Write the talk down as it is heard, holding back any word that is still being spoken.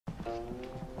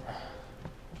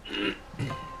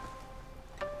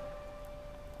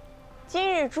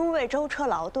今日诸位舟车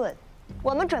劳顿，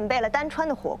我们准备了丹川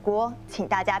的火锅，请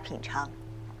大家品尝，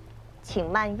请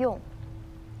慢用。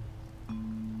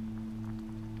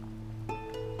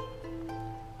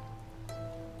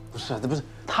不是，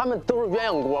他们都是鸳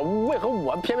鸯锅，为何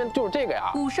我偏偏就是这个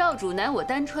呀？五少主乃我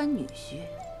丹川女婿，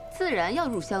自然要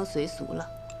入乡随俗了。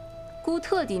姑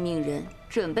特地命人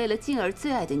准备了静儿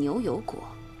最爱的牛油果，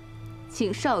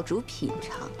请少主品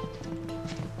尝。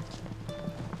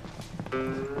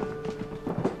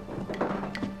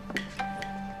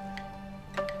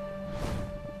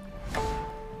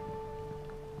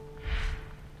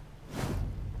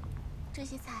这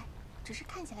些菜只是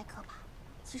看起来可怕，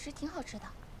其实挺好吃的。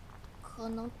可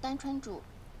能丹川主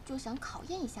就想考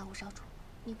验一下五少主，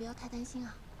你不要太担心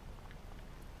啊。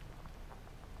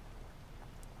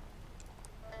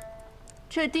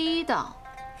这第一道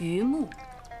鱼目，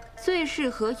最适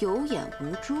合有眼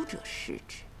无珠者食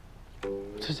之。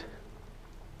这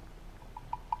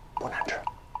不难吃。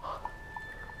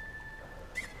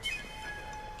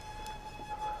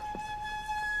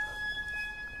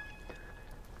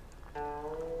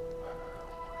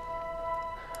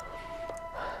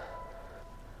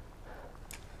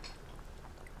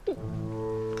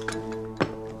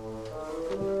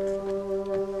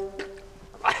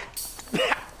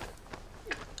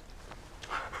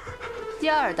第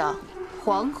二道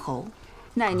黄喉，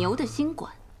乃牛的心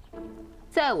管，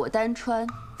在我丹川，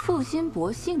负心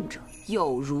薄幸者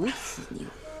有如此牛。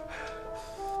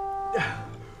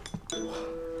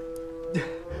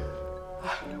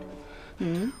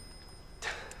嗯。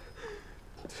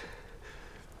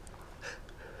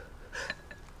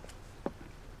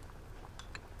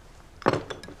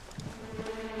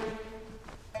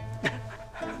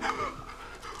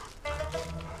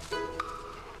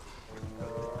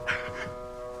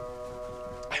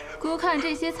姑看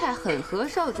这些菜很合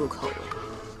少主口味，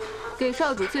给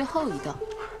少主最后一道。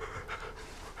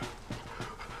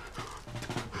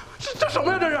这什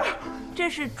么呀？这是？这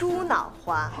是猪脑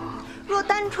花。若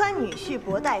丹川女婿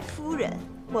博待夫人，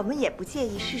我们也不介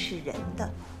意试试人的。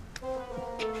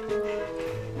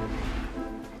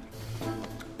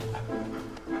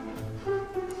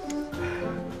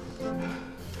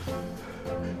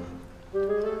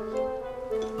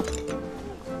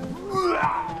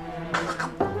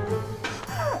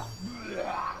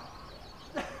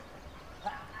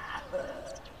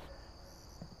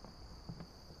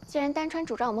既然丹川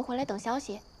主让我们回来等消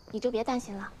息，你就别担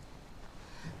心了。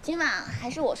今晚还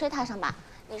是我睡榻上吧，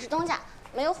你是东家，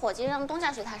没有伙计让东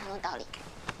家睡榻上的道理。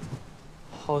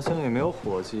好像也没有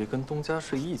伙计跟东家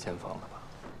睡一间房的吧？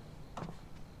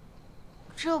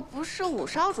这不是五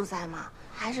少主在吗？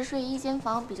还是睡一间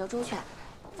房比较周全，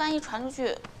万一传出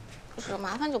去，惹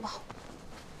麻烦就不好。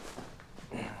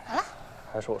好了，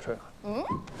还是我睡吧。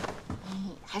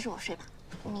还是我睡吧。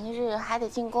明日还得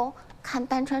进宫，看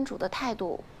丹川主的态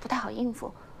度不太好应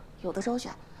付，有的周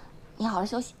旋，你好好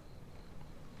休息。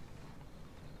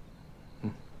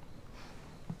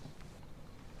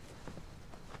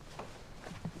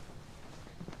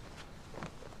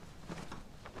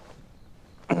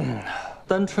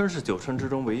丹川是9川之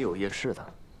中唯一有夜市的，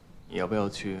你要不要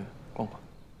去逛逛？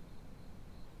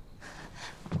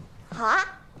好啊。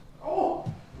哦，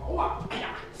好啊！哎呀，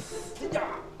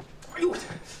哎呦我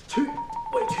去，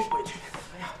我也去。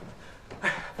哎呀，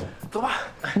哎，走吧。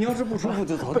你要是不舒服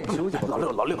就早点休息吧。老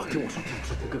六，听我说，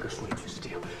哥哥说一句是这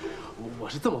样，我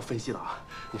是这么分析的啊。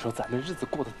你说咱们日子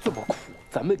过得这么苦，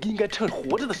咱们应该趁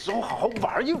活着的时候好好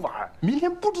玩一玩，明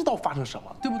天不知道发生什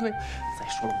么，对不对？再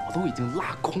说了，我都已经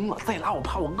拉空了，再拉我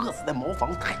怕我饿死在茅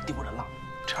房，太丢人了。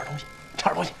吃点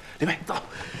东西，李贝走，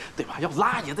对吧？要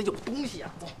拉也得有东西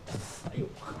啊，走。哎呦，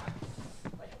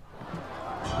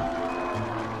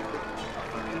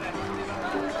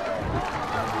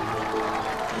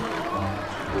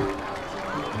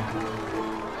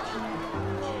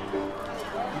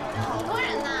好多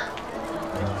人呢。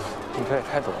停车也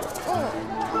太多了。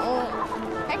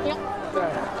还行。对。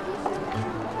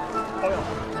哎呦。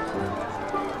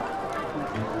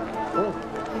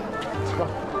吃。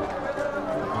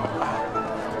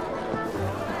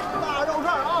大肉串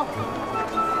啊！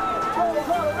肉串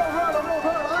了！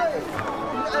哎，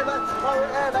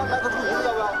来个猪蹄子要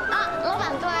不要？啊，老板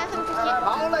多来份猪蹄。好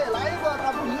嘞，来一个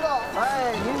大猪蹄子。哎，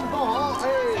您包好。哎，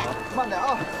慢点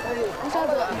啊。哎，吴少主，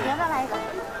你要不要来一个？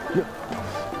哟，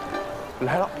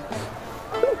来了。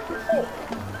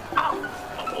啊！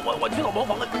我去老茅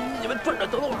房了，你们转转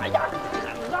等等我。哎呀，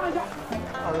让一下。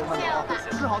谢谢老板。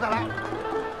吃好再来。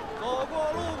走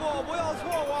过路过不要错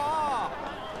过啊！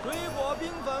水果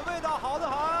冰粉味道好得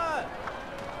很。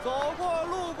走过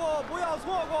路过不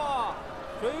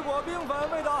水果冰粉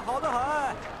味道好得很。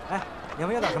哎，你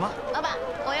们要点什么？老板，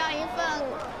我要一份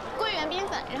桂圆冰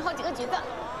粉，然后几个橘子。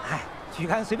哎，橘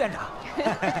干随便尝。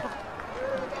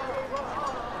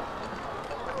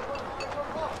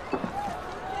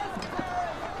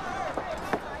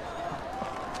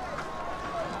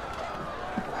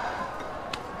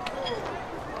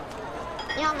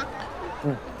你好吗？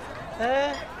嗯。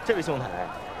哎，这位兄台，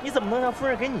你怎么能让夫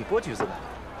人给你剥橘子呢？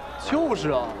就是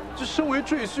啊，这身为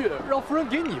赘婿，让夫人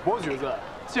给你剥橘子，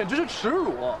简直是耻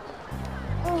辱。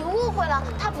你误会了，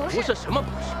他不是。不是什么不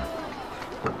是？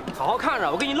好好看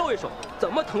着，我给你露一手，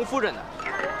怎么疼夫人的？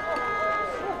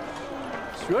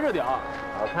学着点儿，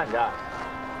好看着。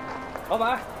老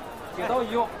板，剪刀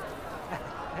已用。哎，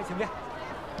请便。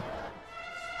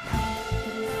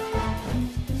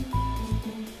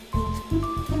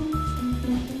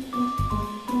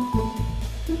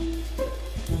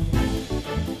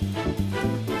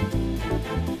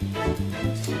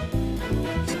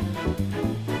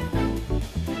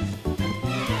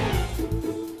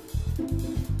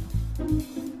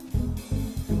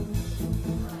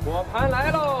果盘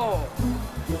来喽！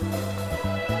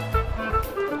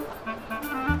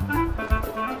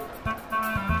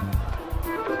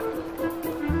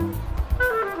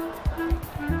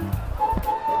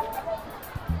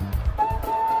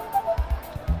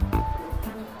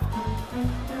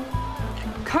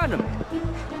看着没，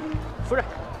夫人，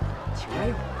请慢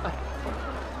用。哎，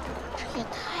这也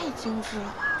太精致了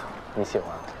吧！你喜欢？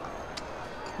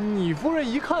你夫人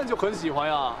一看就很喜欢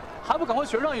呀，还不赶快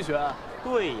学上一学？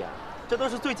对呀，这都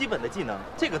是最基本的技能，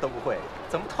这个都不会，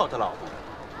怎么讨着老婆？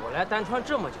我来丹川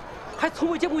这么久，还从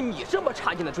未见过你这么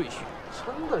差劲的赘婿。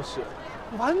真的是，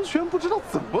完全不知道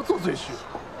怎么做赘婿，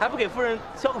还不给夫人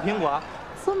削个苹果？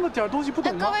这么点东西不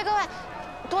懂吗？各位，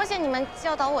多谢你们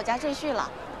教导我家赘婿了。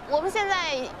我们现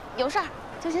在有事儿，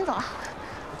就先走了。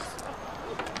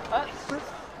哎，不是。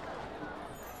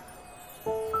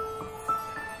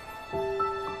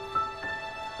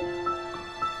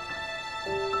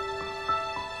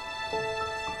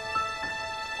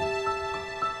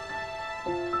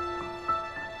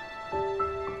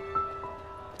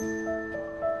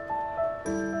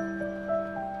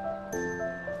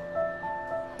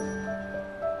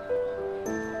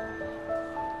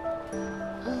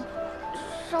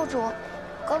少主，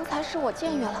刚才是我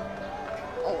僭越了，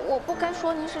我不该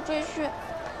说您是赘婿，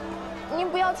您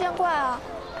不要见怪啊。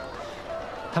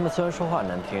他们虽然说话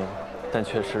难听，但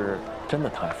却是真的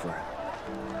疼爱夫人。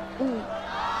嗯，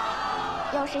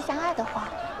要是相爱的话，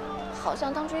好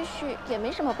像当赘婿也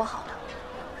没什么不好的。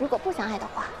如果不相爱的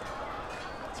话，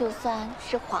就算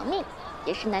是皇命，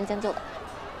也是难将就的。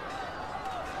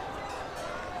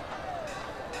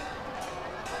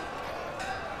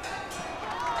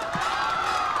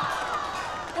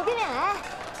我变脸哎！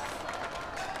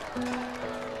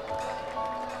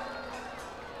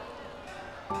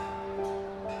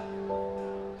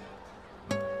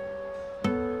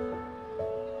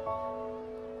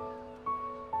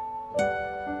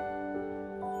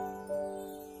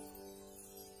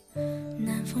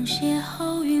南风邂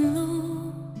逅云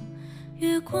露，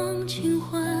月光轻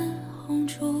唤红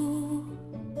烛。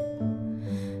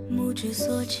目之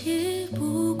所及，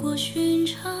不过寻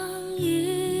常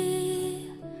一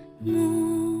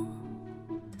幕。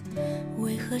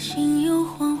为何心有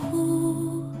恍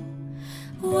惚？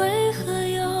为何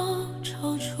又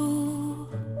踌躇？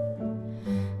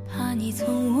怕你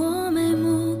从我眉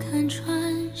目看穿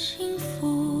幸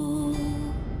福。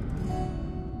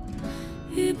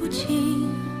语不尽，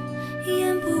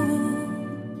言不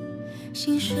无，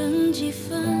心生几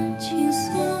分情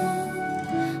愫。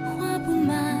话不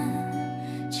满，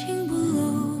情不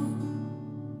露，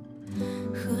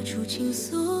何处倾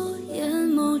诉？眼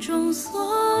眸中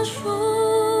所述。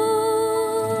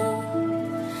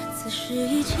此时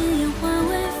已经烟花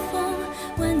为风，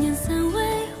万年散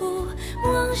为雾，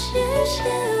往昔写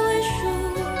为书。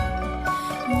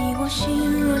你我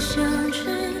心若相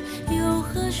知，又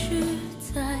何须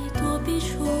再多笔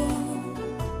触？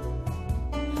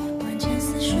万千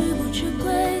思绪不知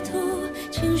归途，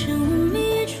情深无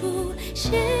觅处，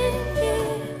心意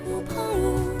无旁骛。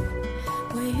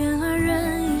唯愿二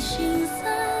人一心散，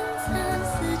残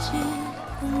四季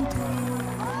共度。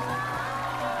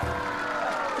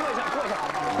坐下。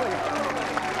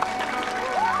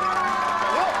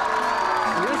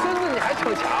你的身子你还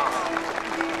逞强？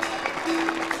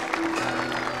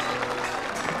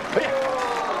哎呀，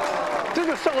这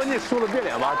就上文你说的变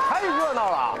脸吧，太热闹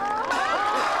了。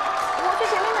我去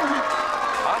前面等他。